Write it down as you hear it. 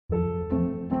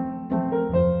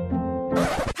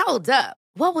Hold up.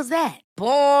 What was that?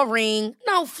 Boring.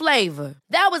 No flavor.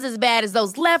 That was as bad as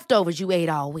those leftovers you ate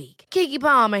all week. Keke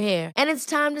Palmer here, and it's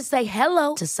time to say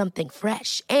hello to something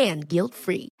fresh and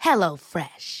guilt-free. Hello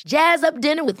Fresh. Jazz up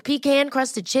dinner with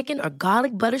pecan-crusted chicken or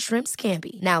garlic butter shrimp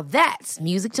scampi. Now that's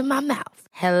music to my mouth.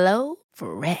 Hello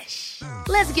Fresh.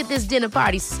 Let's get this dinner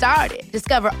party started.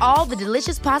 Discover all the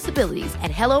delicious possibilities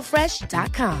at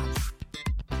hellofresh.com.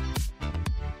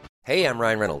 Hey, I'm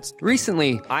Ryan Reynolds.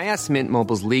 Recently, I asked Mint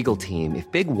Mobile's legal team if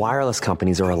big wireless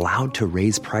companies are allowed to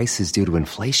raise prices due to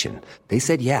inflation. They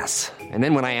said yes. And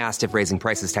then when I asked if raising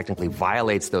prices technically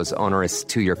violates those onerous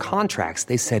two-year contracts,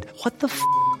 they said, "What the f***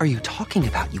 are you talking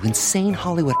about, you insane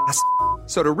Hollywood ass f-?"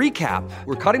 So to recap,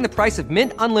 we're cutting the price of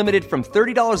Mint Unlimited from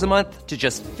 $30 a month to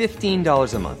just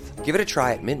 $15 a month. Give it a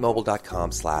try at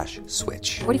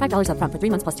mintmobile.com/switch. $45 up front for 3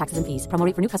 months plus taxes and fees. Promo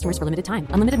rate for new customers for limited time.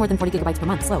 Unlimited more than 40 gigabytes per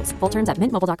month. Slows full terms at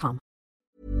mintmobile.com.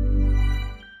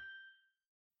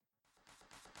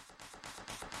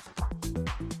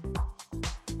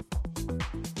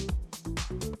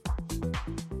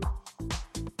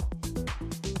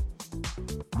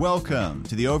 Welcome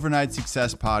to the Overnight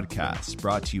Success Podcast,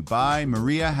 brought to you by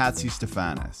Maria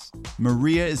Hatzistefanis.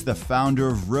 Maria is the founder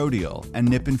of Rodial and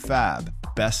Nip and Fab,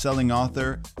 best-selling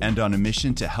author, and on a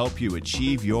mission to help you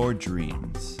achieve your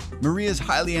dreams. Maria's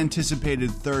highly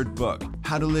anticipated third book,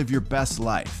 How to Live Your Best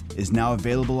Life, is now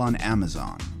available on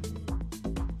Amazon.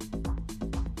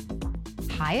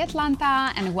 Hi,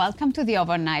 Atlanta, and welcome to the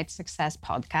Overnight Success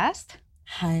Podcast.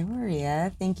 Hi,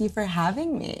 Maria. Thank you for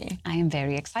having me. I am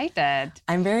very excited.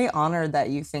 I'm very honored that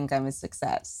you think I'm a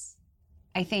success.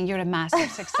 I think you're a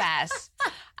massive success.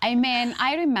 I mean,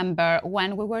 I remember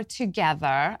when we were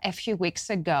together a few weeks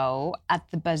ago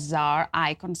at the Bazaar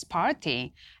Icons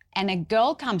party, and a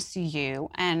girl comes to you,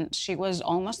 and she was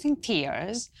almost in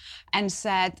tears, and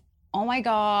said, "Oh my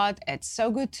God, it's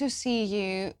so good to see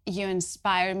you. You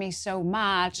inspire me so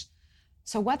much."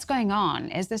 So what's going on?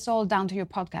 Is this all down to your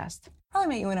podcast? Probably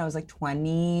met you when I was like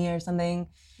 20 or something.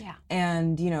 Yeah.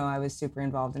 And, I was super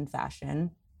involved in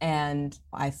fashion. And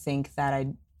I think that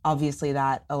obviously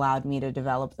that allowed me to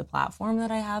develop the platform that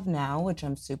I have now, which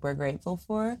I'm super grateful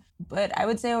for. But I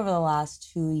would say over the last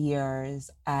 2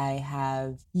 years, I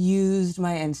have used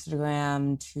my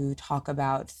Instagram to talk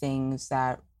about things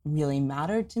that really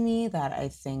matter to me, that I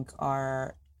think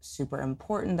are super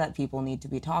important, that people need to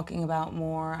be talking about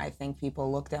more. I think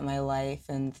people looked at my life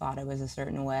and thought it was a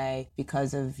certain way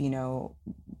because of,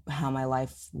 how my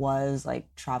life was, like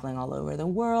traveling all over the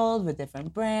world with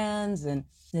different brands and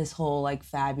this whole like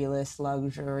fabulous,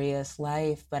 luxurious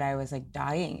life. But I was like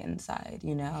dying inside,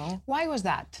 Why was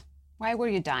that? Why were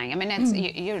you dying? I mean,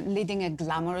 you're leading a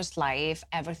glamorous life.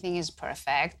 Everything is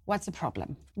perfect. What's the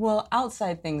problem? Well,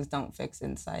 outside things don't fix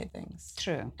inside things.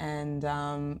 True. And,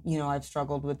 I've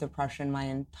struggled with depression my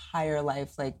entire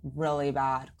life, like really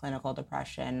bad clinical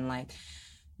depression, like,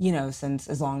 since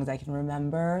as long as I can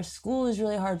remember. School is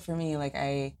really hard for me. Like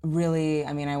I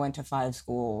went to 5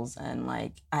 schools and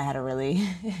like I had a really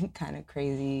kind of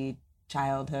crazy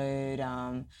childhood.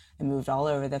 I moved all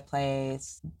over the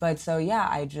place. But so, yeah,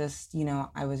 I just,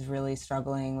 I was really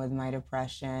struggling with my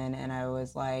depression, and I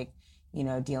was like,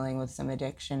 dealing with some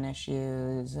addiction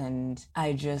issues, and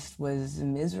I just was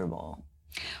miserable.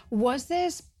 Was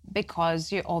this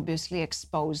because you're obviously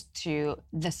exposed to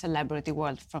the celebrity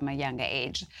world from a young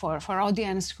age? For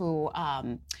audience who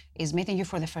is meeting you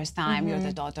for the first time, you're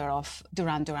the daughter of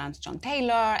Duran Duran's John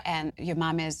Taylor, and your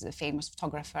mom is the famous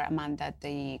photographer Amanda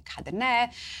de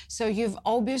Cadenet. So you've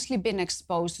obviously been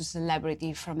exposed to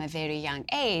celebrity from a very young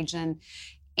age. And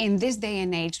in this day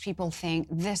and age, people think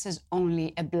this is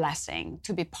only a blessing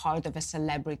to be part of a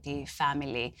celebrity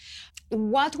family.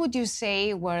 What would you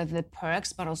say were the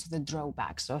perks, but also the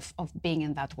drawbacks of being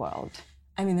in that world?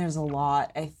 I mean, there's a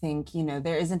lot. I think,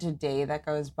 there isn't a day that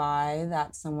goes by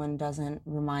that someone doesn't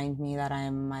remind me that I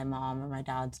am my mom or my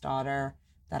dad's daughter,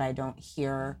 that I don't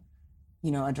hear,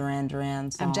 a Duran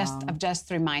Duran song. I've just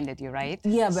reminded you, right?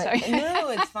 Yeah, but no,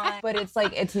 it's fine. But it's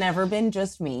like, it's never been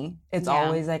just me. It's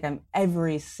always like I'm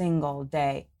every single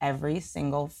day, every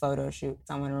single photo shoot,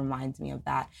 someone reminds me of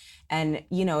that. And,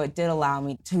 it did allow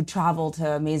me to travel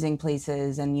to amazing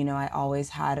places. And, I always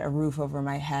had a roof over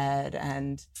my head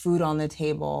and food on the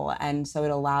table. And so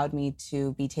it allowed me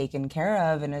to be taken care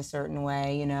of in a certain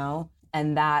way,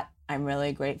 and that I'm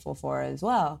really grateful for as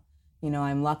well.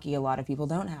 I'm lucky a lot of people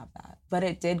don't have that. But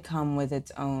it did come with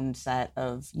its own set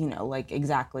of, like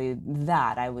exactly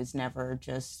that. I was never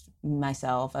just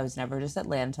myself. I was never just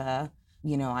Atlanta.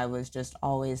 I was just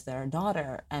always their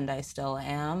daughter, and I still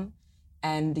am.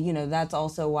 And, that's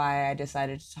also why I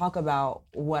decided to talk about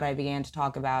what I began to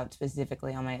talk about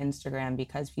specifically on my Instagram,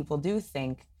 because people do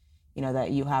think,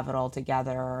 that you have it all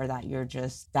together, or that you're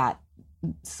just, that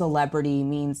celebrity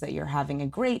means that you're having a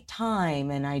great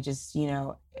time. And I just,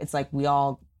 it's like we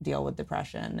all deal with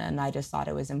depression. And I just thought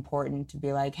it was important to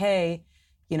be like, hey,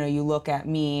 you look at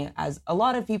me as a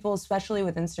lot of people, especially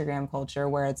with Instagram culture,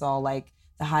 where it's all like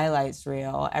the highlights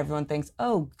reel. Everyone thinks,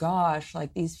 oh gosh,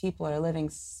 like these people are living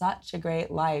such a great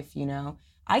life,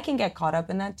 I can get caught up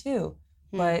in that too.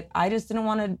 But I just didn't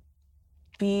want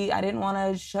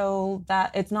to show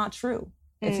that it's not true.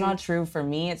 It's not true for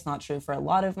me. It's not true for a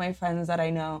lot of my friends that I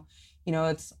know.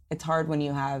 It's hard when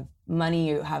you have money,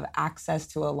 you have access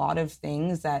to a lot of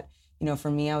things that,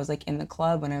 for me, I was like in the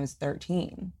club when I was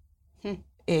 13.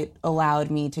 It allowed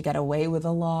me to get away with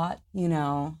a lot,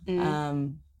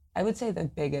 I would say the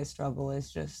biggest struggle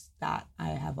is just that I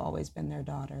have always been their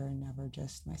daughter and never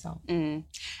just myself. And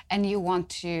you want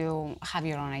to have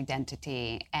your own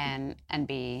identity and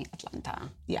be Atlanta.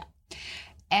 Yeah.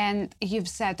 And you've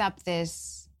set up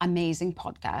this amazing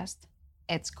podcast.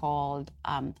 It's called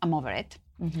I'm Over It.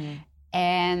 Mm-hmm.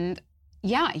 And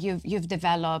yeah, you've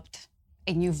developed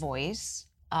a new voice.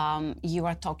 You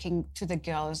are talking to the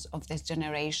girls of this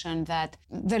generation that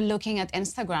they're looking at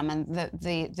Instagram, and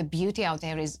the beauty out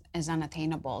there is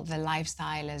unattainable. The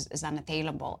lifestyle is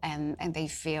unattainable, and they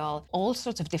feel all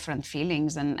sorts of different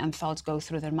feelings and thoughts go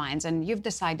through their minds. And you've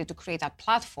decided to create a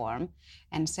platform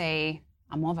and say,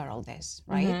 I'm over all this,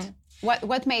 right? Mm-hmm.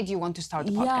 What made you want to start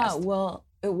a podcast? Yeah, well,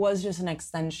 it was just an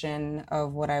extension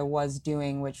of what I was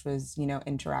doing, which was,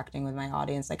 interacting with my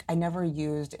audience. Like, I never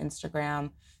used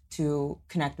Instagram to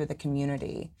connect with the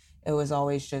community. It was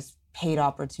always just paid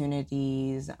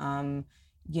opportunities,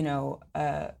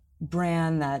 a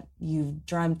brand that you've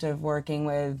dreamt of working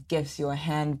with gives you a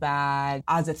handbag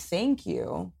as a thank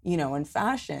you, in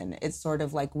fashion. It's sort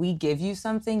of like, we give you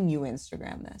something, you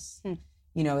Instagram this.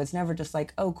 It's never just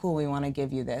like, oh, cool, we want to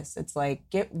give you this. It's like,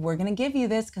 we're going to give you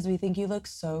this because we think you look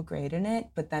so great in it.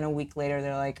 But then a week later,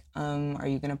 they're like, are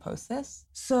you going to post this?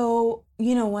 So,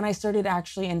 when I started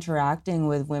actually interacting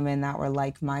with women that were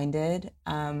like-minded,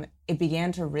 it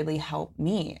began to really help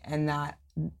me. And that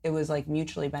it was like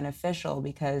mutually beneficial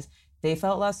because they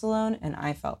felt less alone and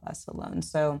I felt less alone.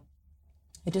 So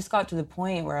it just got to the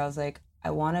point where I was like, I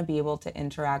want to be able to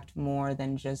interact more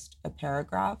than just a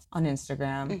paragraph on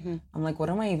Instagram. Mm-hmm. I'm like,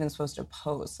 what am I even supposed to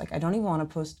post? Like, I don't even want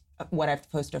to post I have to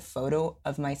post a photo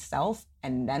of myself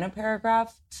and then a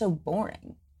paragraph. It's so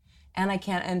boring. And I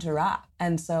can't interact.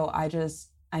 And so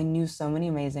I knew so many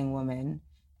amazing women,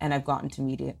 and I've gotten to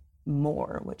meet it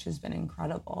more, which has been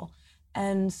incredible.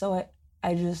 And so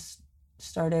I just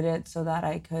started it so that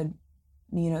I could,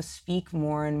 speak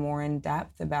more and more in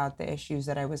depth about the issues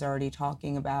that I was already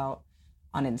talking about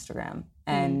on Instagram,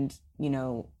 and,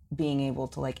 being able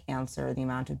to like answer the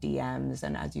amount of DMs.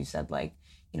 And as you said, like,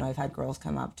 I've had girls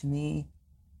come up to me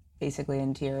basically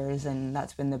in tears, and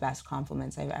that's been the best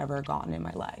compliments I've ever gotten in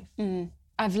my life.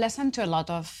 I've listened to a lot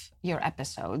of your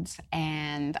episodes,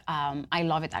 and I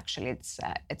love it. Actually,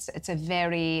 it's a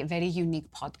very, very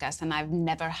unique podcast, and I've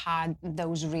never had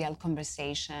those real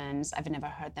conversations. I've never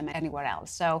heard them anywhere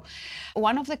else. So,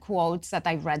 one of the quotes that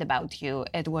I read about you,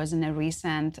 it was in a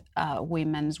recent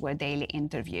Women's Wear Daily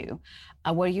interview,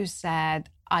 where you said,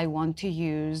 "I want to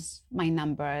use my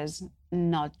numbers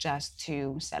not just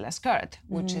to sell a skirt,"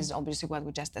 which is obviously what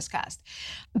we just discussed.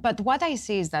 But what I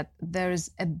see is that there's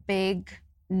a big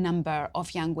number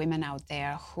of young women out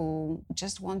there who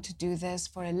just want to do this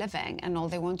for a living, and all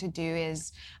they want to do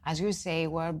is, as you say,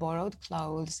 wear borrowed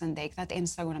clothes and take that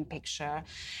Instagram picture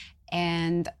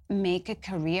and make a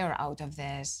career out of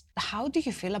this. How do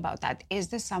you feel about that? Is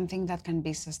this something that can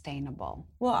be sustainable?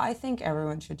 Well, I think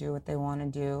everyone should do what they want to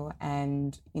do.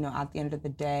 And, at the end of the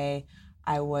day,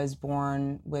 I was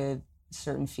born with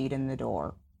certain feet in the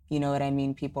door. You know what I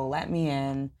mean? People let me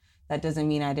in. That doesn't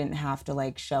mean I didn't have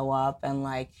to show up and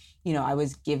I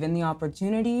was given the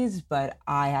opportunities, but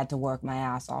I had to work my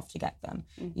ass off to get them.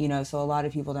 So a lot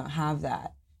of people don't have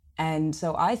that. And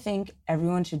so I think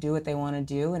everyone should do what they want to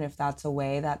do. And if that's a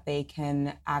way that they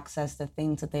can access the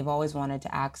things that they've always wanted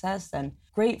to access, then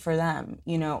great for them.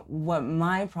 What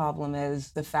my problem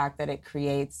is the fact that it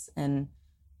creates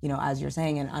as you're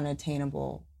saying, an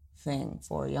unattainable thing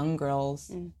for young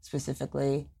girls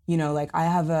specifically. I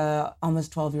have a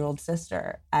almost 12-year-old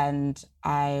sister, and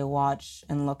I watch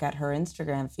and look at her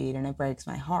Instagram feed, and it breaks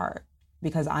my heart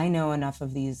because I know enough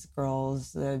of these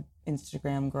girls, the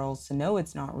Instagram girls, to know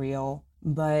it's not real.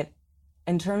 But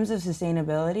in terms of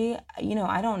sustainability,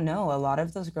 I don't know. A lot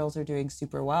of those girls are doing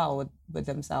super well with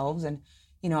themselves, and,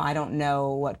 I don't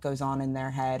know what goes on in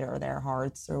their head or their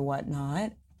hearts or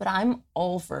whatnot. But I'm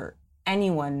all for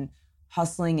anyone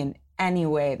hustling in any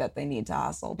way that they need to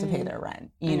hustle to pay their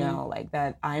rent, you know, like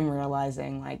that I'm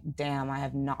realizing like, damn, I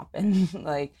have not been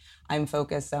like, I'm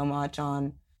focused so much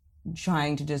on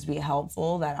trying to just be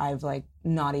helpful that I've like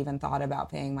not even thought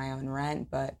about paying my own rent,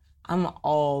 but I'm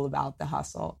all about the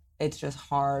hustle. It's just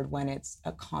hard when it's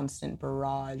a constant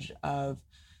barrage of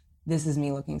this is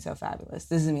me looking so fabulous.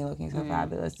 This is me looking so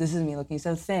fabulous. This is me looking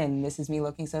so thin. This is me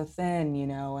looking so thin, you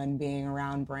know, and being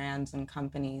around brands and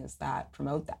companies that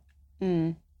promote that.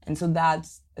 And so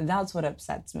that's what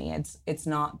upsets me. It's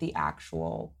not the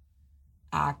actual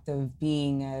act of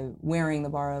being wearing the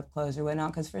borrowed clothes or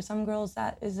whatnot, because for some girls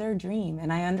that is their dream.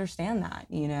 And I understand that,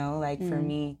 you know, like for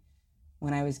me,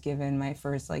 when I was given my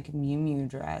first like Miu Miu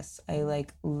dress, I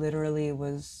like literally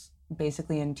was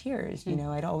basically in tears, you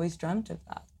know, I'd always dreamt of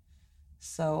that.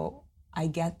 So I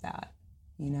get that,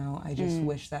 you know, I just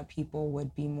wish that people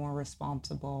would be more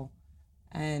responsible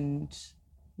and,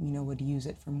 you know, would use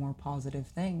it for more positive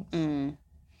things.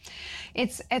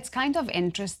 It's kind of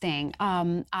interesting.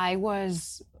 I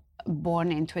was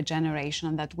born into a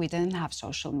generation that we didn't have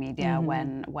social media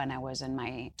when I was in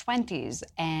my 20s.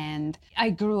 And I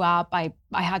grew up, I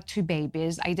had 2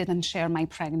 babies. I didn't share my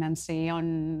pregnancy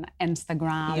on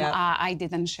Instagram. Yep. I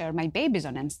didn't share my babies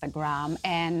on Instagram.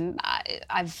 And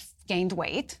I've gained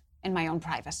weight in my own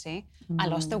privacy. I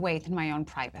lost the weight in my own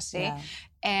privacy. Yeah.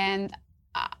 And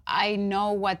I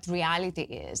know what reality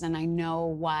is, and I know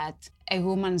what a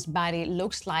woman's body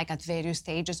looks like at various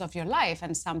stages of your life.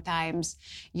 And sometimes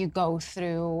you go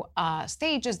through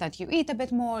stages that you eat a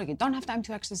bit more, you don't have time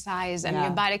to exercise, and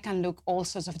your body can look all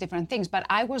sorts of different things. But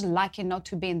I was lucky not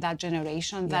to be in that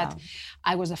generation that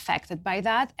I was affected by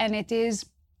that. And it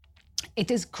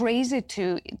is crazy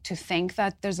to think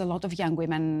that there's a lot of young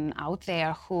women out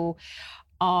there who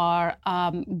are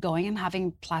going and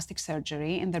having plastic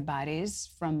surgery in their bodies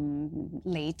from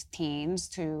late teens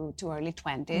to early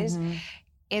 20s.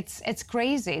 It's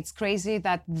crazy. It's crazy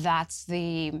that that's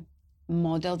the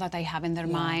model that they have in their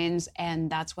minds,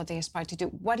 and that's what they aspire to do.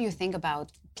 What do you think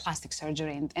about plastic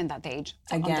surgery in that age?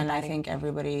 Again, I think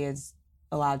everybody is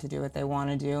allowed to do what they want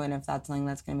to do, and if that's something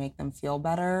that's going to make them feel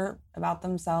better about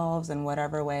themselves in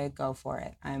whatever way, go for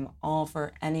it. I'm all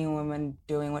for any woman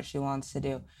doing what she wants to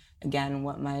do. Again,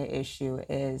 what my issue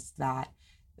is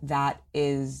that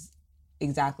is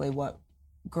exactly what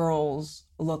girls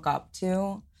look up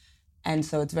to. And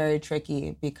so it's very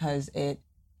tricky because it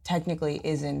technically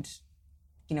isn't,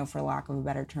 you know, for lack of a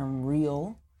better term,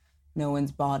 real. No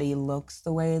one's body looks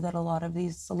the way that a lot of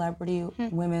these celebrity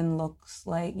women look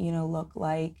like.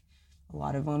 A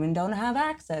lot of women don't have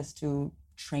access to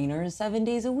trainers 7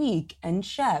 days a week and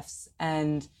chefs.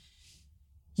 And,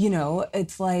 you know,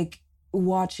 it's like,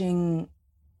 watching,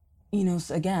 you know,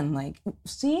 again, like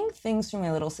seeing things through my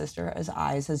little sister's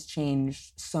eyes has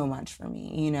changed so much for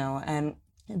me, you know, and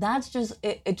that's just,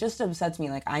 it just upsets me.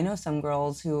 Like, I know some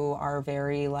girls who are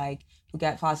very like, who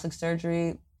get plastic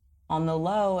surgery on the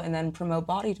low and then promote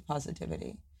body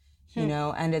positivity, you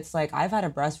know, and it's like, I've had a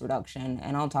breast reduction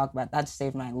and I'll talk about that,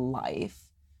 saved my life.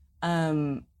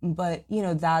 But, you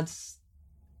know, that's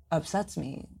upsets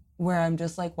me, where I'm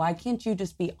just like, why can't you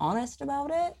just be honest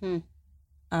about it?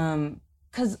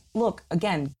 Because look,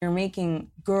 again, you're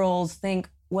making girls think,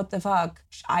 what the fuck?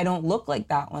 I don't look like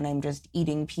that when I'm just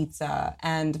eating pizza,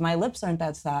 and my lips aren't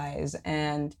that size,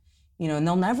 and, you know, and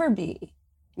they'll never be.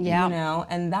 Yeah. You know,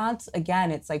 and that's, again,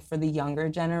 it's like for the younger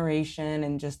generation,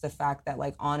 and just the fact that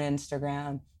like on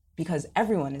Instagram, because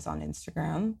everyone is on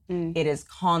Instagram, it is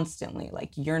constantly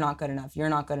like, you're not good enough, you're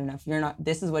not good enough, you're not,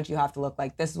 this is what you have to look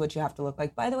like, this is what you have to look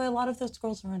like. By the way, a lot of those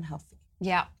girls are unhealthy.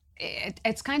 Yeah.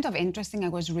 It's kind of interesting. I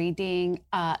was reading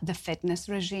the fitness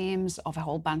regimes of a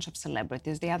whole bunch of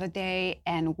celebrities the other day,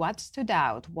 and what stood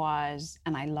out was,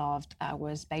 and I loved,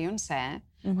 was Beyoncé,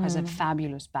 who has a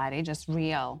fabulous body, just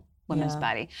real women's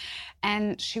body.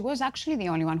 And she was actually the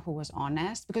only one who was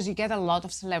honest, because you get a lot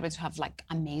of celebrities who have like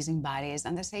amazing bodies,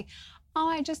 and they say, oh,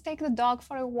 I just take the dog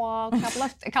for a walk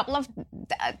a couple of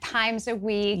times a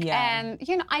week. And,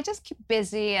 you know, I just keep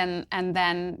busy, and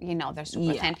then, you know, they're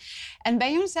super thin. And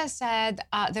Beyoncé said,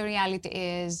 the reality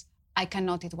is I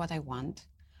cannot eat what I want.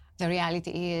 The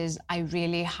reality is I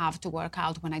really have to work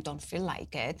out when I don't feel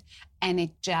like it. And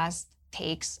it just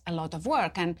takes a lot of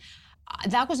work. And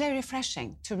that was very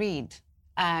refreshing to read.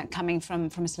 Coming from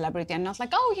a celebrity, and not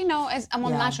like, oh, you know, as I'm all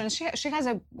natural. And she has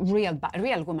a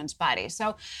real woman's body,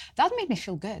 so that made me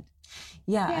feel good.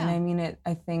 Yeah, and I mean,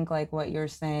 I think like what you're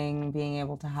saying, being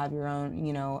able to have your own,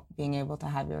 you know, being able to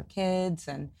have your kids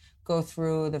and go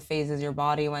through the phases your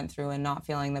body went through and not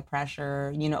feeling the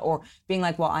pressure, you know, or being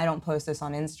like, well, I don't post this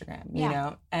on Instagram, you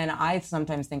know, and I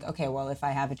sometimes think, okay, well, if I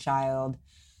have a child,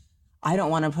 I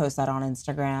don't want to post that on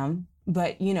Instagram.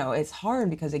 But, you know, it's hard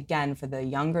because, again, for the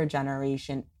younger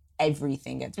generation,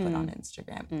 everything gets put on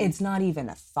Instagram. It's not even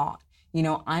a thought. You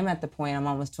know, I'm at the point, I'm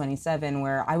almost 27,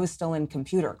 where I was still in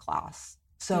computer class.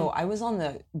 So I was on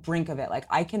the brink of it. Like,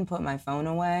 I can put my phone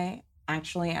away,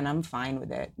 actually, and I'm fine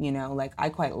with it. You know, like, I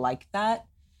quite like that.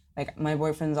 Like, my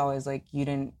boyfriend's always like, you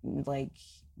didn't, like,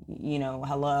 you know,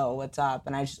 hello, what's up?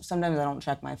 And sometimes I don't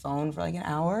check my phone for like an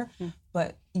hour.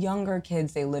 But younger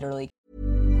kids, they literally.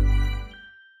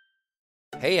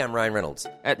 Hey, I'm Ryan Reynolds.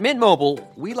 At Mint Mobile,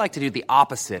 we like to do the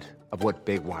opposite of what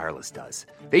Big Wireless does.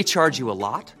 They charge you a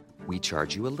lot, we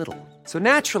charge you a little. So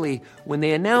naturally, when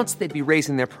they announced they'd be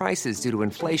raising their prices due to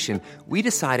inflation, we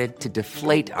decided to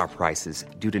deflate our prices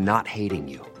due to not hating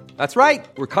you. That's right.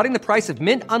 We're cutting the price of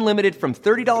Mint Unlimited from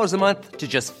 $30 a month to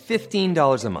just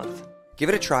 $15 a month. Give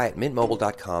it a try at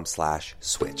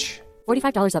mintmobile.com/switch.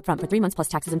 $45 up front for 3 months plus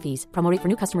taxes and fees. Promo rate for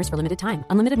new customers for limited time.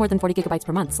 Unlimited more than 40 gigabytes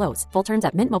per month. Slows full terms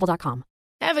at mintmobile.com.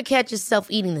 Ever catch yourself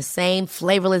eating the same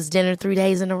flavorless dinner 3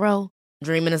 days in a row?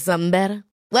 Dreaming of something better?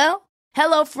 Well,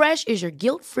 HelloFresh is your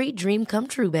guilt-free dream come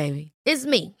true, baby. It's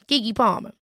me, Keke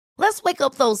Palmer. Let's wake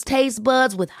up those taste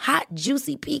buds with hot,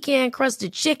 juicy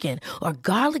pecan-crusted chicken or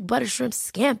garlic butter shrimp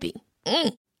scampi.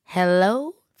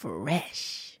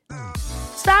 HelloFresh.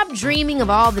 Stop dreaming of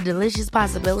all the delicious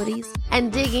possibilities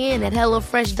and dig in at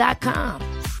HelloFresh.com.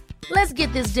 Let's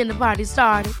get this dinner party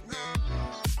started.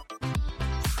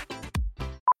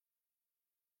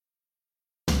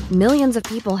 Millions of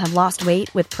people have lost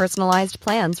weight with personalized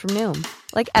plans from Noom.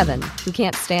 Like Evan, who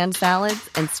can't stand salads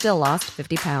and still lost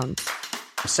 50 pounds.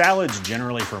 Salads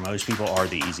generally for most people are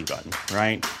the easy button,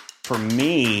 right? For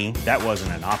me, that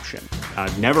wasn't an option.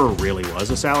 I never really was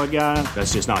a salad guy.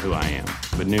 That's just not who I am.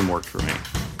 But Noom worked for me.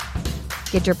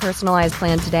 Get your personalized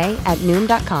plan today at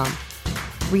Noom.com.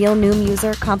 Real Noom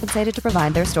user compensated to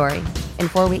provide their story. In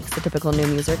 4 weeks, the typical Noom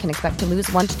user can expect to lose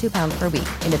 1 to 2 pounds per week.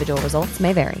 Individual results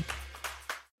may vary.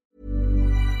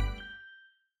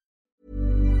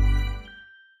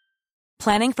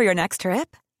 Planning for your next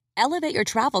trip? Elevate your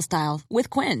travel style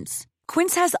with Quince.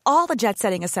 Quince has all the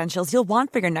jet-setting essentials you'll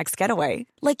want for your next getaway,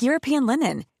 like European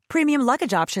linen, premium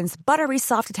luggage options, buttery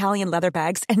soft Italian leather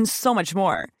bags, and so much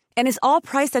more. And is all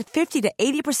priced at 50 to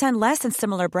 80% less than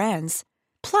similar brands.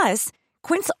 Plus,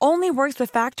 Quince only works with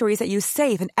factories that use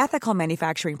safe and ethical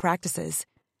manufacturing practices.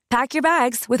 Pack your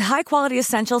bags with high-quality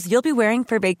essentials you'll be wearing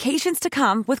for vacations to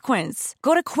come with Quince.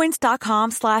 Go to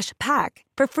quince.com/pack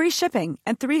for free shipping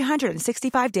and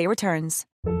 365-day returns.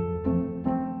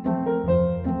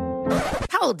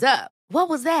 Hold up. What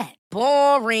was that?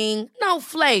 Boring. No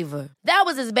flavor. That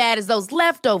was as bad as those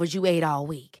leftovers you ate all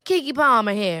week. Keke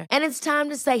Palmer here, and it's time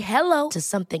to say hello to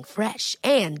something fresh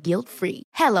and guilt-free.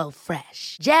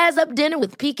 HelloFresh. Jazz up dinner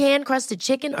with pecan-crusted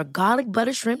chicken or garlic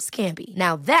butter shrimp scampi.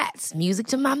 Now that's music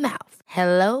to my mouth.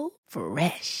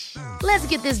 HelloFresh. Let's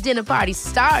get this dinner party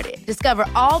started. Discover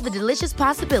all the delicious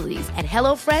possibilities at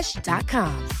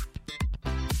HelloFresh.com.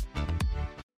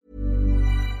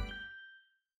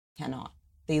 Cannot.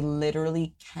 They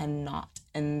literally cannot.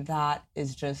 And that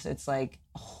is just, it's like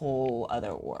a whole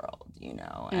other world, you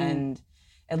know? And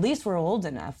at least we're old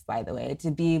enough, by the way,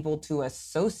 to be able to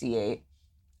associate,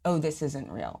 oh, this isn't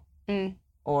real.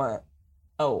 Or,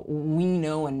 oh, we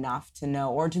know enough to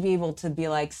know. Or to be able to be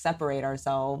like, separate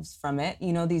ourselves from it.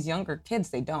 You know, these younger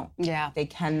kids, they don't. Yeah. They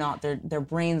cannot. Their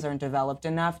brains aren't developed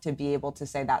enough to be able to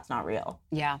say that's not real.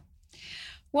 Yeah.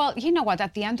 Well, you know what?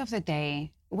 At the end of the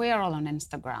day, we are all on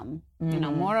Instagram. You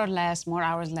know, more or less, more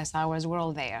hours, less hours, we're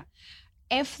all there.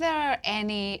 If there are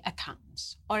any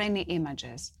accounts or any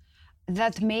images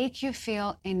that make you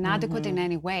feel inadequate in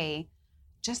any way,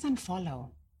 just unfollow.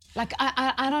 Like,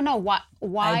 I don't know why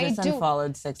I just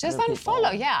unfollowed 600 Just people.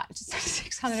 unfollow, yeah. Just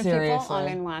 600 Seriously. people all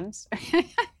in once.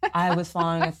 I was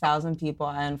following 1,000 people.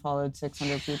 I unfollowed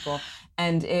 600 people.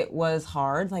 And it was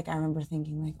hard. Like, I remember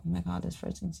thinking, like, oh my God, this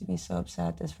person's going to be so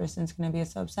upset. This person's going to be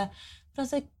so upset. But I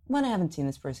was like, one, I haven't seen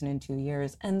this person in 2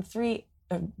 years. And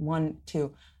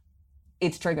two,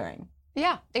 it's triggering.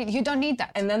 Yeah, you don't need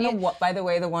that. And then, by the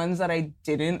way, the ones that I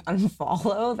didn't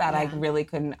unfollow, that I really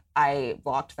couldn't, I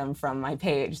blocked them from my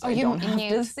page. So I don't have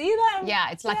to see them.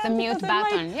 Yeah, it's like the mute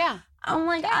button. I'm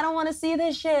like, I don't want to see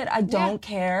this shit. I don't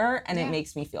care. And it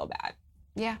makes me feel bad.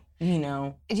 Yeah. You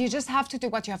know? You just have to do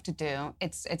what you have to do.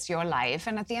 It's your life.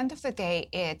 And at the end of the day,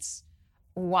 it's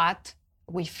what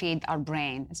we feed our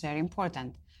brain. It's very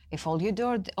important. If all you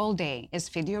do all day is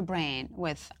feed your brain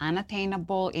with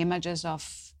unattainable images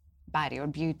of body or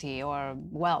beauty or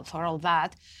wealth or all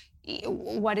that,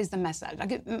 what is the message?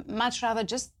 Like, much rather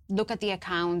just look at the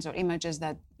accounts or images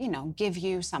that, give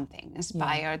you something,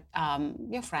 inspired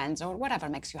your friends or whatever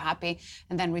makes you happy,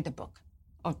 and then read a book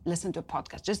or listen to a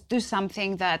podcast. Just do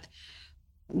something that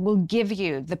will give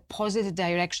you the positive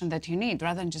direction that you need,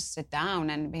 rather than just sit down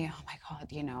and be, oh my God,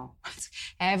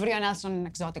 everyone else on an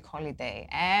exotic holiday,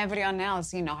 everyone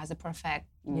else, has a perfect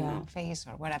face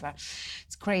or whatever.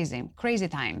 It's crazy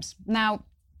times. Now,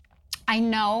 I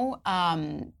know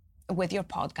with your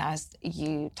podcast,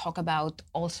 you talk about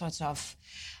all sorts of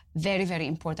very, very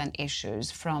important issues,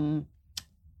 from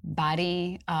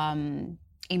body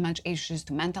image issues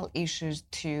to mental issues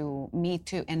to Me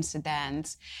Too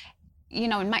incidents.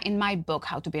 In my book,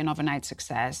 How to Be an Overnight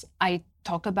Success, I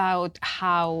talk about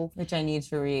how... Which I need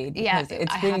to read, because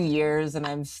it's been years and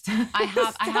I'm still... I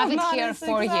have it here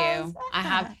for you.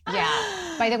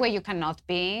 By the way, you cannot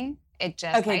be. It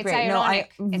just... Okay, it's great.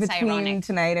 ironic. It's between ironic.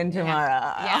 tonight and tomorrow.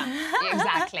 Yeah,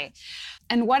 exactly.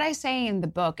 And what I say in the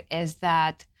book is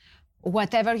that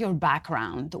whatever your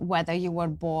background, whether you were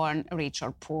born rich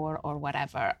or poor or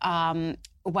whatever,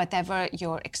 whatever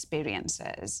your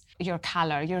experiences, your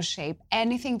color, your shape,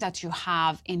 anything that you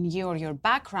have in your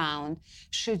background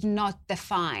should not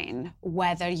define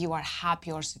whether you are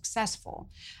happy or successful.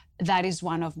 That is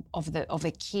one of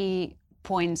the key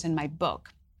points in my book.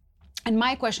 And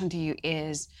my question to you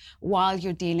is, while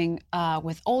you're dealing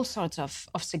with all sorts of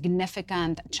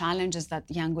significant challenges that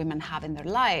young women have in their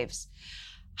lives,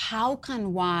 how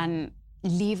can one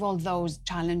leave all those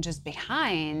challenges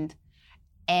behind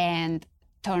and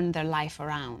turn their life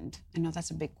around? I know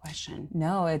that's a big question.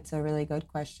 No, it's a really good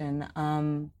question.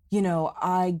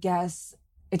 I guess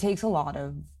it takes a lot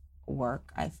of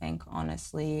work, I think,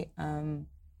 honestly.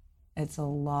 It's a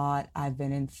lot. I've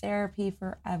been in therapy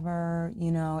forever.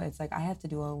 It's like I have to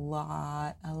do a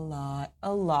lot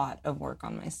of work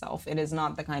on myself. It is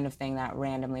not the kind of thing that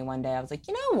randomly one day I was like,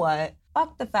 you know what?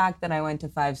 Fuck the fact that I went to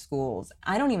 5 schools.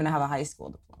 I don't even have a high school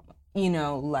diploma.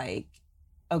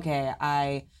 Okay,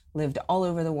 I lived all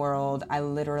over the world. I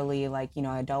literally,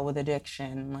 I dealt with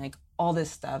addiction, all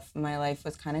this stuff. My life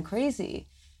was kind of crazy.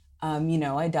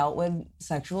 I dealt with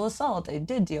sexual assault. I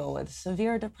did deal with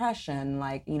severe depression.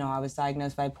 I was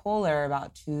diagnosed bipolar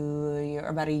about 2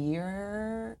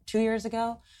 years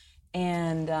ago.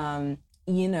 And,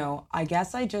 I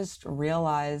guess I just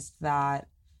realized that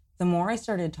the more I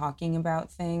started talking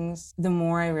about things, the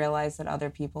more I realized that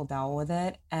other people dealt with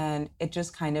it. And it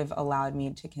just kind of allowed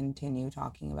me to continue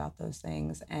talking about those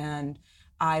things. And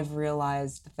I've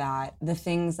realized that the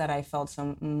things that I felt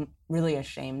so really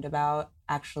ashamed about,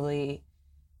 actually,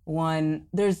 one,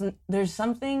 there's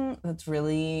something that's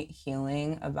really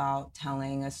healing about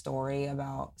telling a story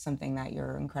about something that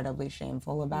you're incredibly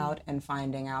shameful about and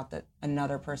finding out that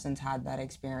another person's had that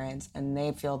experience and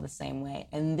they feel the same way,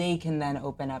 and they can then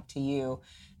open up to you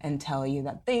and tell you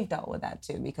that they've dealt with that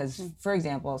too. Because, for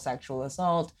example, sexual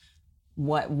assault,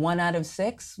 1 out of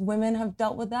 6 women have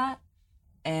dealt with that.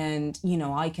 And,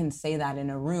 I can say that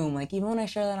in a room. Even when I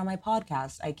share that on my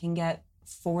podcast, I can get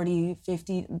 40,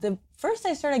 50. First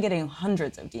I started getting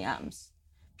hundreds of DMs,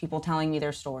 people telling me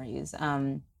their stories.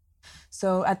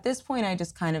 So at this point, I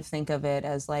just kind of think of it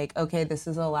as okay, this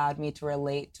has allowed me to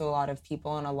relate to a lot of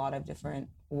people in a lot of different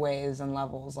ways and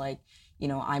levels. I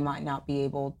might not be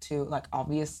able to,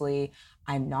 obviously,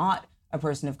 I'm not a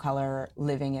person of color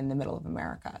living in the middle of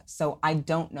America. So I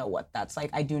don't know what that's like.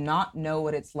 I do not know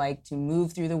what it's like to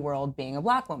move through the world being a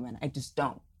Black woman. I just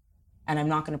don't. And I'm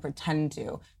not going to pretend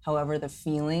to. However, the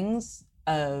feelings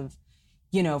of,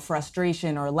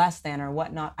 frustration or less than or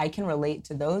whatnot, I can relate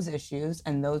to those issues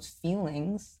and those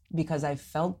feelings because I've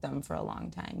felt them for a long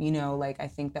time. I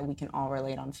think that we can all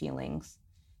relate on feelings.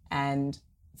 And,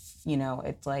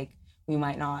 it's we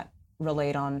might not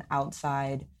relate on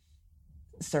outside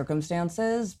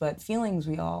circumstances, but feelings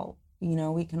we all,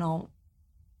 we can all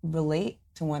relate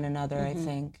to one another, I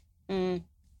think.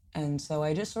 And so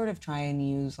I just sort of try and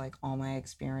use all my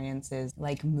experiences,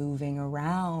 moving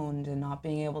around and not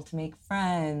being able to make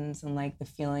friends, and the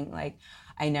feeling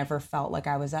I never felt like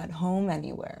I was at home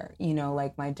anywhere.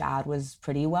 My dad was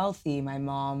pretty wealthy. My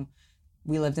mom,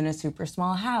 we lived in a super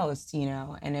small house,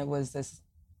 and it was this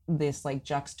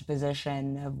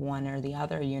juxtaposition of one or the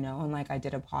other, and I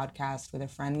did a podcast with a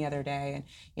friend the other day,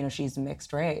 and she's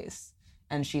mixed race,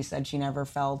 and she said she never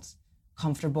felt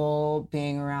comfortable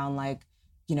being around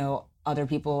other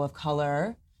people of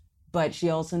color, but she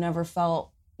also never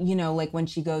felt, when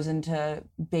she goes into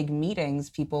big meetings,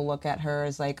 people look at her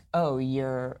as oh,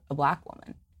 you're a Black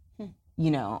woman,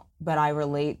 but I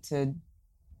relate to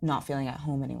not feeling at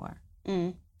home anywhere.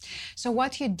 So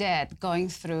what you did going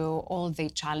through all the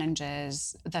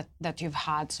challenges that you've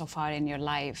had so far in your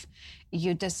life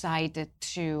you decided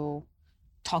to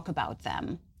talk about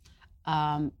them.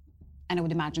 And I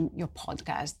would imagine your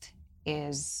podcast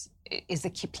is the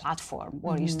key platform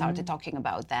where you started talking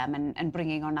about them and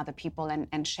bringing on other people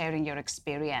and sharing your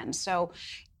experience. So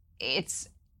it's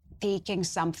taking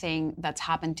something that's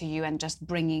happened to you and just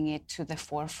bringing it to the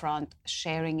forefront,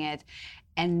 sharing it,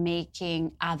 and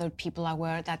making other people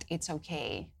aware that it's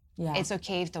okay. Yeah. It's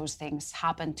okay if those things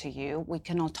happen to you. We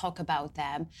can all talk about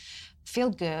them,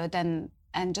 feel good, and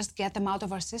just get them out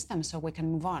of our system so we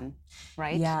can move on,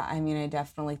 right? Yeah, I mean, I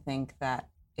definitely think that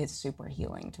it's super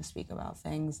healing to speak about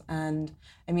things. And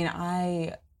I mean,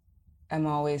 I am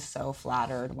always so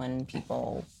flattered when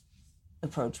people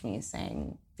approach me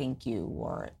saying thank you,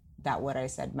 or that what I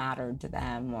said mattered to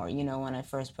them. Or, you know, when I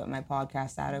first put my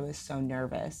podcast out, I was so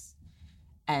nervous.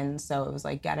 And so it was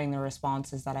like getting the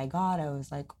responses that I got, I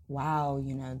was like, wow,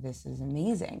 you know, this is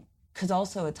amazing. Because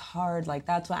also it's hard, like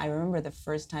that's why I remember the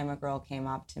first time a girl came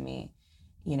up to me,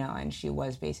 you know, and she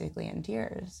was basically in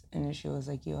tears. And she was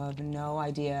like, you have no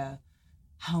idea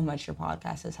how much your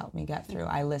podcast has helped me get through.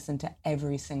 I listened to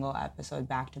every single episode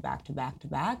back to back to back to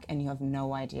back, and you have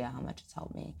no idea how much it's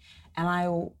helped me. And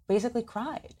I basically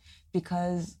cried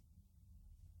because,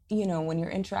 you know, when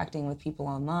you're interacting with people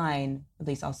online, at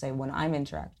least I'll say when I'm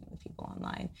interacting with people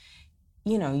online,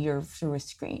 you know, you're through a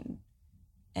screen.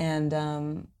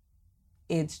 And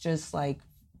it's just like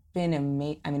been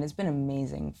it's been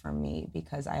amazing for me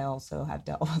because I also have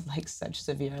dealt with like such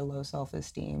severe low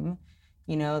self-esteem,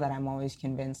 you know, that I'm always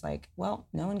convinced like, well,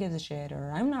 no one gives a shit,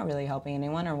 or I'm not really helping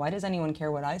anyone, or why does anyone care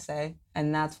what I say?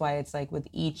 And that's why it's like with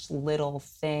each little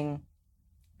thing,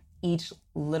 each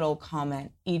little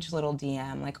comment, each little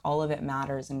DM, like all of it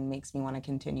matters and makes me want to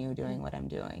continue doing what I'm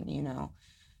doing, you know,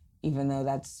 even though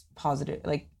that's positive,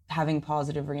 like having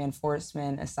positive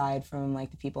reinforcement aside from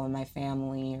like the people in my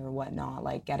family or whatnot,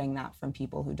 like getting that from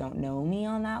people who don't know me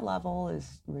on that level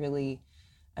is really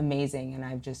amazing. And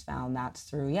I've just found that's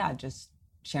through, just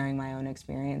sharing my own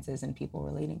experiences and people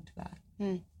relating to that.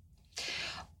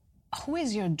 Who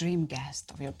is your dream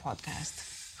guest of your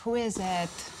podcast? Who is it?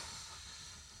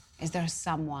 Is there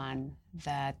someone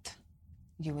that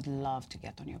you would love to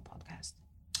get on your podcast?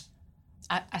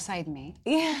 Aside me.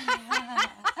 Yeah.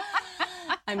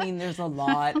 I mean, there's a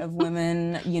lot of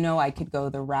women, you know, I could go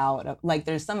the route of, like,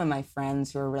 there's some of my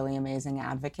friends who are really amazing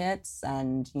advocates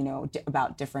and, you know,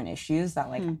 about different issues that,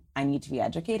 like, I need to be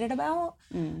educated about.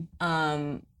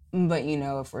 But, you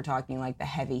know, if we're talking, like, the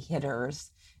heavy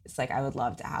hitters, it's like I would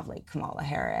love to have, like, Kamala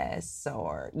Harris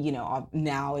or, you know,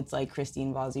 now it's, like,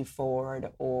 Christine Blasey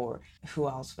Ford, or who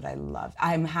else would I love?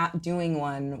 I'm doing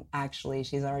one, actually,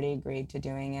 she's already agreed to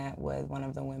doing it with one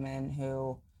of the women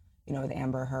who, you know, with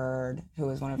Amber Heard, who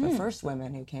was one of the first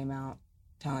women who came out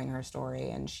telling her story,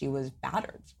 and she was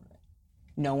battered for it.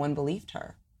 No one believed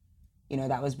her. You know,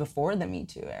 that was before the Me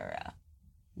Too era.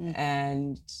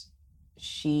 And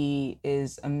she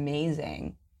is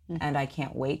amazing, and I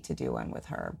can't wait to do one with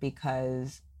her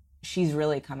because she's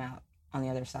really come out on the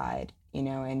other side, you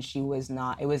know, and it was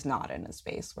not in a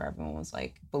space where everyone was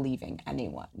like believing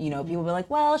anyone. You know, people were like,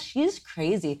 well, she's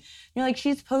crazy. You're like,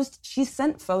 she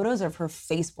sent photos of her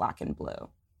face black and blue,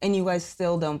 and you guys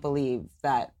still don't believe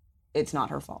that it's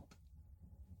not her fault,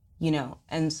 you know?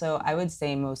 And so I would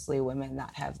say mostly women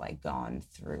that have like gone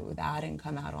through that and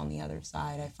come out on the other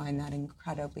side. I find that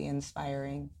incredibly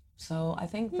inspiring. So I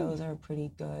think those are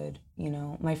pretty good, you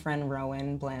know. My friend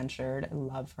Rowan Blanchard, I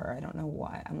love her. I don't know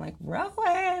why. I'm like,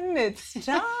 Rowan, it's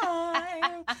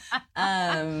time.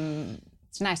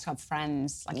 It's nice to have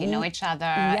friends, like you know each other.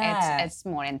 Yeah. It's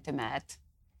more intimate.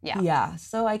 Yeah. Yeah.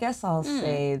 So I guess I'll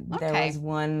say there was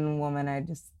one woman,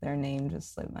 their name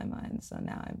just slipped my mind. So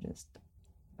now I'm just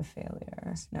a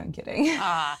failure. No, I'm kidding.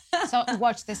 So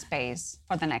watch this space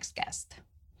for the next guest.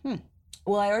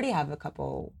 Well, I already have a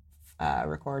couple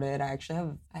recorded. I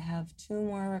have 2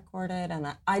 more recorded,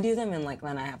 and I do them in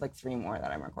then I have 3 more that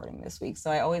I'm recording this week.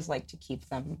 So I always like to keep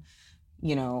them,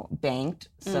 you know, banked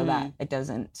so that it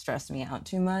doesn't stress me out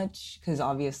too much. Because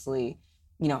obviously,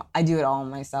 you know, I do it all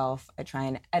myself. I try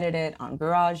and edit it on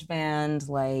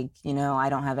GarageBand. You know, I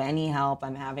don't have any help.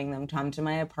 I'm having them come to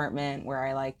my apartment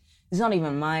where it's not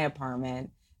even my apartment.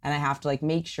 And I have to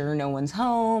make sure no one's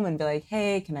home and be like,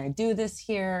 hey, can I do this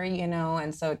here? You know,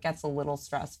 and so it gets a little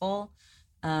stressful.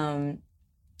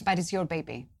 But it's your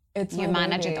baby. You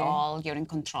manage it all. You're in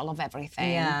control of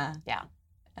everything. Yeah. Yeah.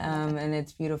 And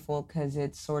it's beautiful because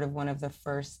it's sort of one of the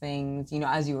first things, you know,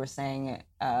 as you were saying,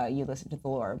 you listened to the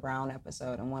Laura Brown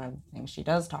episode, and one of the things she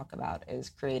does talk about is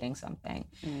creating something.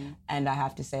 And I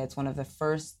have to say it's one of the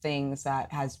first things that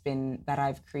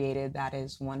I've created that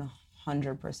is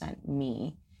 100%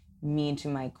 me to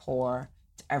my core,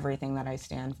 It's everything that I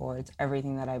stand for. It's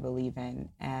everything that I believe in.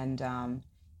 And,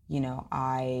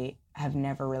 I have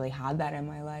never really had that in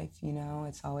my life,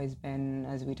 It's always been,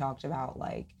 as we talked about,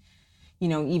 like,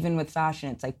 even with fashion,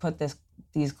 it's like, put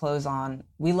these clothes on.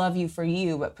 We love you for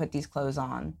you, but put these clothes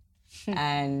on.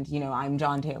 And, I'm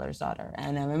John Taylor's daughter,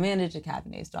 and I'm Amanda de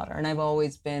Cadenet's daughter. And I've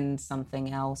always been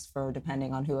something else for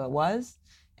depending on who it was.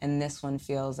 And this one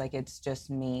feels like it's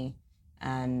just me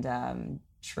and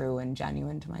true and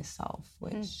genuine to myself,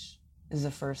 which is the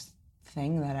first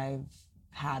thing that I've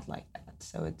had like that.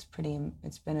 So it's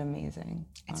been amazing.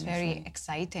 It's honestly. Very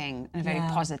exciting and very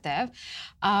positive.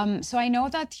 So I know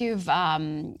that you've,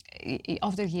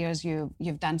 over the years,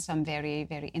 you've done some very,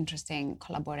 very interesting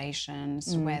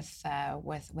collaborations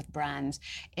with brands.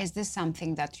 Is this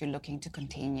something that you're looking to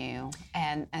continue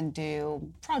and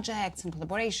do projects and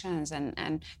collaborations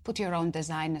and put your own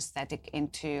design aesthetic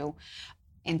into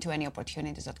any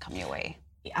opportunities that come your way?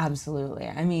 Absolutely.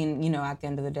 I mean, at the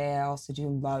end of the day, I also do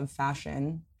love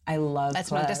fashion. I love Let's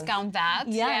clothes. not discount that.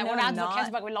 Yeah, we're advocates,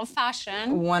 but we love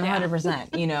fashion.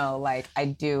 100%. Like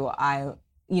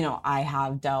I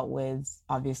have dealt with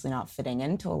obviously not fitting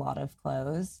into a lot of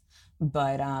clothes.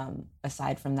 But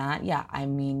aside from that, I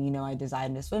mean, I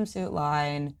designed a swimsuit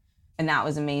line and that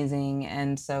was amazing.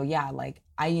 And so,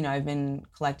 I've been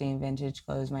collecting vintage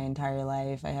clothes my entire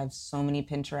life. I have so many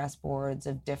Pinterest boards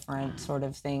of different sort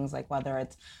of things, like whether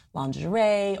it's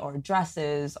lingerie or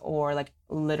dresses or like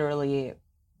literally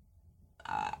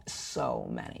so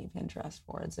many Pinterest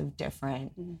boards of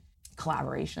different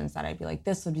collaborations that I'd be like,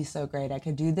 this would be so great. I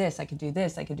could do this. I could do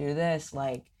this. I could do this.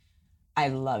 Like, I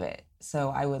love it. So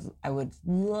I would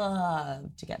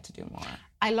love to get to do more.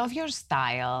 I love your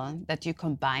style that you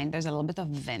combine. There's a little bit of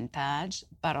vintage,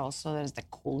 but also there's the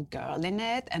cool girl in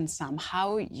it. And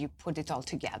somehow you put it all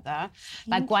together.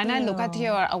 When I look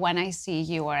at when I see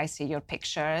you or I see your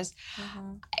pictures,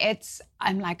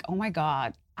 I'm like, oh my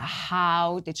God,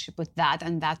 how did she put that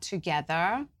and that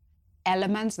together?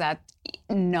 Elements that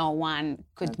no one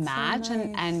could match. So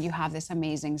nice. And you have this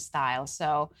amazing style.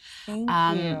 So Thank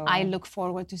you. I look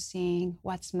forward to seeing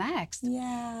what's next.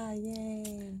 Yeah,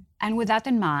 yay. And with that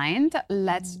in mind,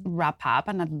 let's wrap up.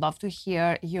 And I'd love to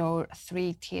hear your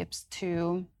 3 tips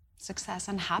to success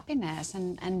and happiness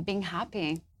and being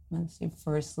happy. Let's see.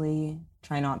 Firstly,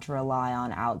 try not to rely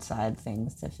on outside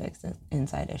things to fix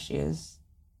inside issues.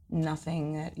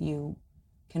 Nothing that you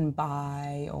can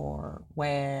buy or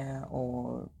wear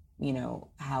or,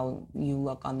 how you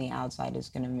look on the outside is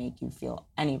going to make you feel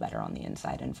any better on the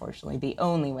inside, unfortunately. The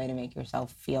only way to make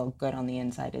yourself feel good on the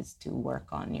inside is to work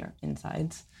on your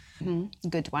insides.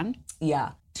 Good one.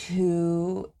 Yeah.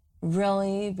 To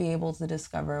really be able to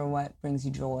discover what brings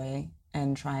you joy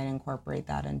and try and incorporate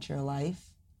that into your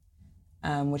life,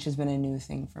 which has been a new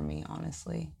thing for me,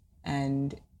 honestly.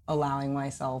 And allowing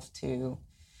myself to,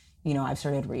 I've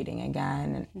started reading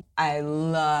again. And I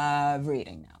love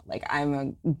reading now. Like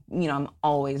I'm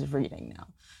always reading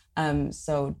now.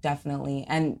 So definitely,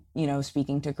 and,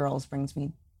 speaking to girls brings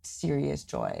me serious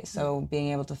joy. So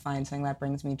being able to find something that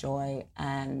brings me joy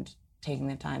and taking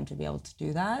the time to be able to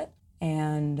do that.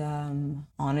 And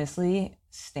honestly,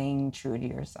 staying true to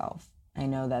yourself. I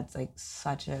know that's like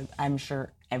I'm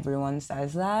sure everyone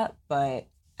says that, but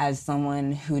as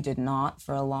someone who did not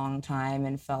for a long time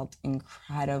and felt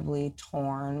incredibly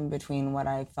torn between what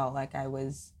I felt like I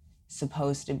was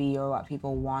supposed to be or what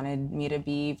people wanted me to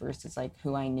be versus like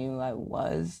who I knew I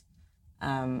was,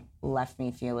 left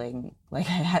me feeling like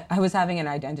I was having an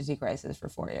identity crisis for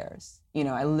 4 years.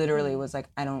 I literally was like,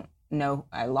 I don't know,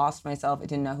 I lost myself. I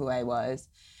didn't know who I was.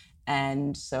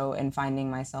 And so in finding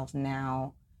myself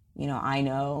now, I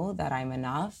know that I'm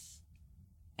enough.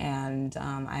 And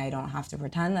I don't have to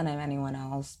pretend that I'm anyone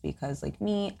else because like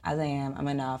me, as I am, I'm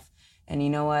enough. And you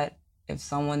know what? If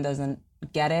someone doesn't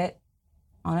get it,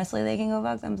 honestly, they can go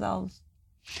fuck themselves.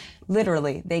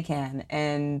 Literally, they can.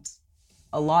 And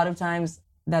a lot of times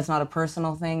that's not a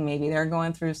personal thing. Maybe they're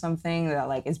going through something that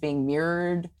like is being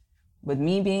mirrored with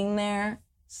me being there.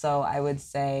 So I would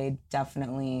say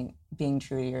definitely being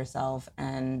true to yourself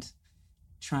and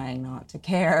trying not to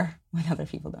care when other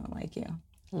people don't like you.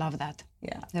 Love that.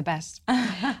 Yeah. The best.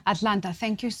 Atlanta,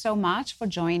 thank you so much for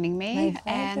joining me.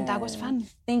 And that was fun.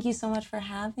 Thank you so much for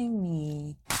having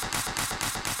me.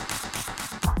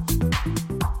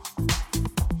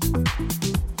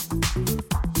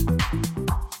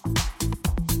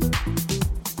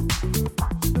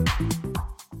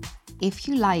 If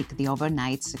you like the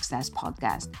Overnight Success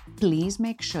Podcast, please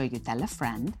make sure you tell a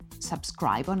friend,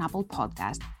 subscribe on Apple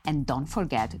Podcast, and don't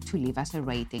forget to leave us a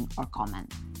rating or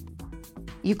comment.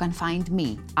 You can find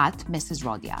me at Mrs.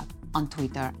 Rodial on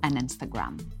Twitter and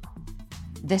Instagram.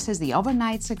 This is the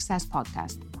Overnight Success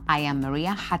Podcast. I am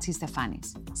Maria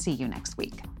Hatzistefanis. See you next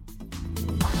week.